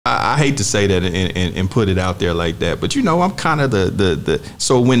I hate to say that and put it out there like that, but you know, I'm kind of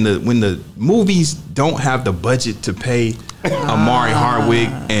so when the movies don't have the budget to pay Omari Hardwick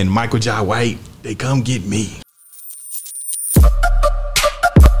and Michael Jai White, they come get me.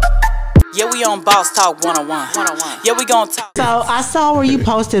 Yeah, we on Boss Talk 101. Yeah, we gonna talk. So I saw where you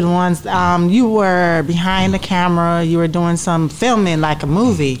posted once. You were behind the camera. You were doing some filming, like a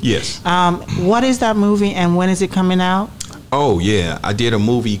movie. Yes. What is that movie, and when is it coming out? Oh yeah, I did a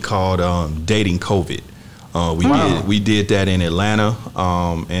movie called Dating COVID. We did that in Atlanta,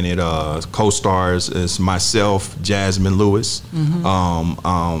 and it co-stars is myself, Jasmine Lewis,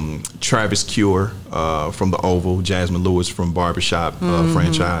 Travis Cure from the Oval, Jasmine Lewis from Barbershop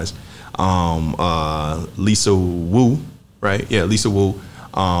franchise, Lisa Wu, right? Yeah, Lisa Wu,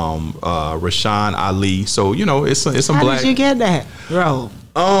 Rashawn Ali. So you know, it's some How black. How did you get that role?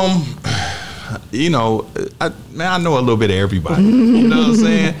 You know, I know a little bit of everybody. You know what I'm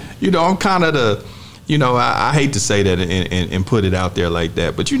saying? You know, I'm kind of the. You know, I hate to say that and put it out there like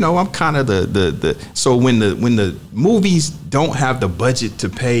that, but you know, I'm kind of so when the movies don't have the budget to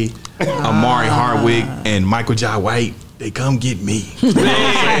pay Omari Hardwick and Michael Jai White, they come get me. You know what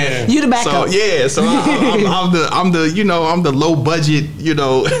I'm saying? You the backup. So yeah, so I'm the low budget. You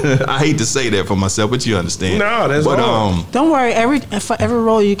know, I hate to say that for myself, but you understand. No, that's all. Don't worry. For every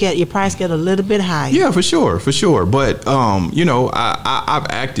role you get, your price get a little bit higher. Yeah, for sure. But you know, I've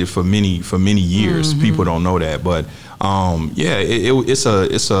acted for many years. People don't know that, but yeah, it's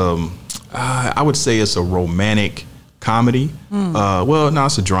a I would say it's a romantic comedy. Well, no,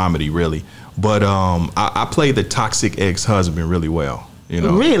 it's a dramedy really. But I play the toxic ex-husband really well. You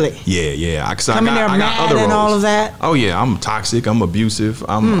know, really? Yeah. I got other roles. And all of that. Oh yeah, I'm toxic. I'm abusive.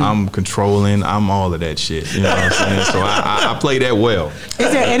 I'm controlling. I'm all of that shit. You know what I'm saying? So I play that well.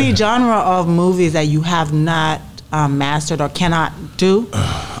 Is there any genre of movies that you have not mastered or cannot do?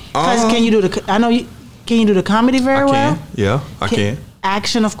 Can you do the? I know you. Can you do the comedy very well? Yeah, I can.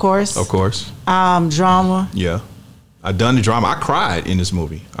 Action, of course. Of course. Drama. Yeah. I done the drama. I cried in this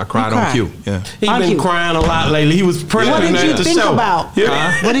movie. I cried on cue. Yeah. He's been crying a lot lately. He was prepping What did you think about?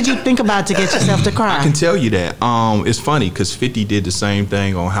 Yeah. What did you think about to get yourself to cry? I can tell you that. It's funny because 50 did the same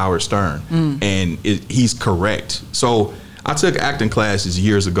thing on Howard Stern, and he's correct. So I took acting classes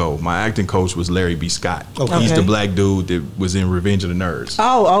years ago. My acting coach was Larry B. Scott. Okay. He's the black dude that was in Revenge of the Nerds.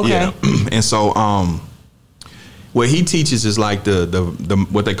 Oh, okay. Yeah. And so what he teaches is like the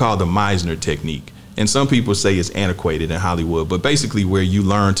what they call the Meisner technique. And some people say it's antiquated in Hollywood, but basically where you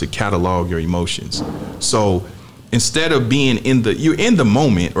learn to catalog your emotions. So instead of being you're in the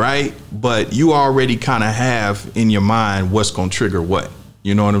moment, right? But you already kind of have in your mind what's gonna trigger what.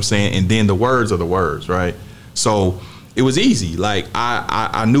 You know what I'm saying? And then the words are the words, right? So it was easy. Like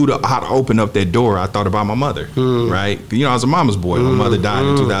I knew how to open up that door. I thought about my mother, right? You know, I was a mama's boy. My mother died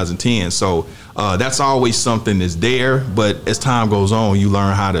in 2010. So that's always something that's there, but as time goes on, you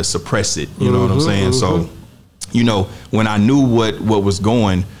learn how to suppress it. You know what I'm saying? So, you know, when I knew what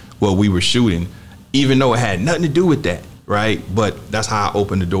we were shooting, even though it had nothing to do with that, right? But that's how I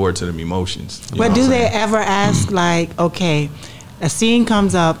opened the door to them emotions. But do they ever ask, like, okay, a scene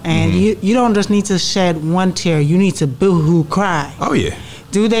comes up and you don't just need to shed one tear, you need to boo-hoo cry? Oh yeah.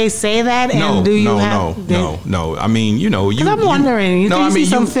 Do they say that? And No. I mean, you know, because I'm wondering. You see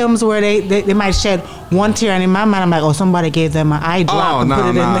some films where they might shed one tear, and in my mind, I'm like, oh, somebody gave them an eye drop. Oh, and put it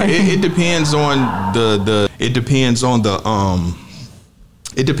in there. It depends on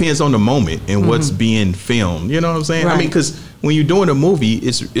it depends on the moment and what's being filmed. You know what I'm saying? Right. I mean, because when you're doing a movie,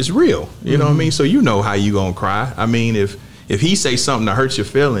 it's real. You know what I mean? So you know how you gonna cry. I mean, if he say something to hurt your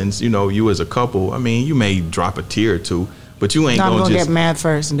feelings, you know, you as a couple, I mean, you may drop a tear or two. But you ain't gonna get mad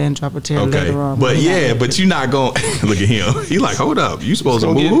first and then drop a tear later on. But yeah, but you're not gonna look at him. He like, hold up, you supposed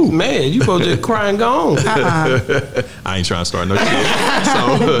to boo-hoo. Man, you supposed to just cry and go on. I ain't trying to start no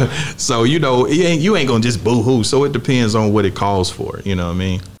shit. So you know, you ain't gonna just boo-hoo. So it depends on what it calls for. You know what I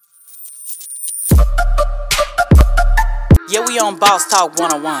mean? Yeah, we on Boss Talk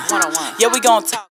 101. Yeah, we gonna talk.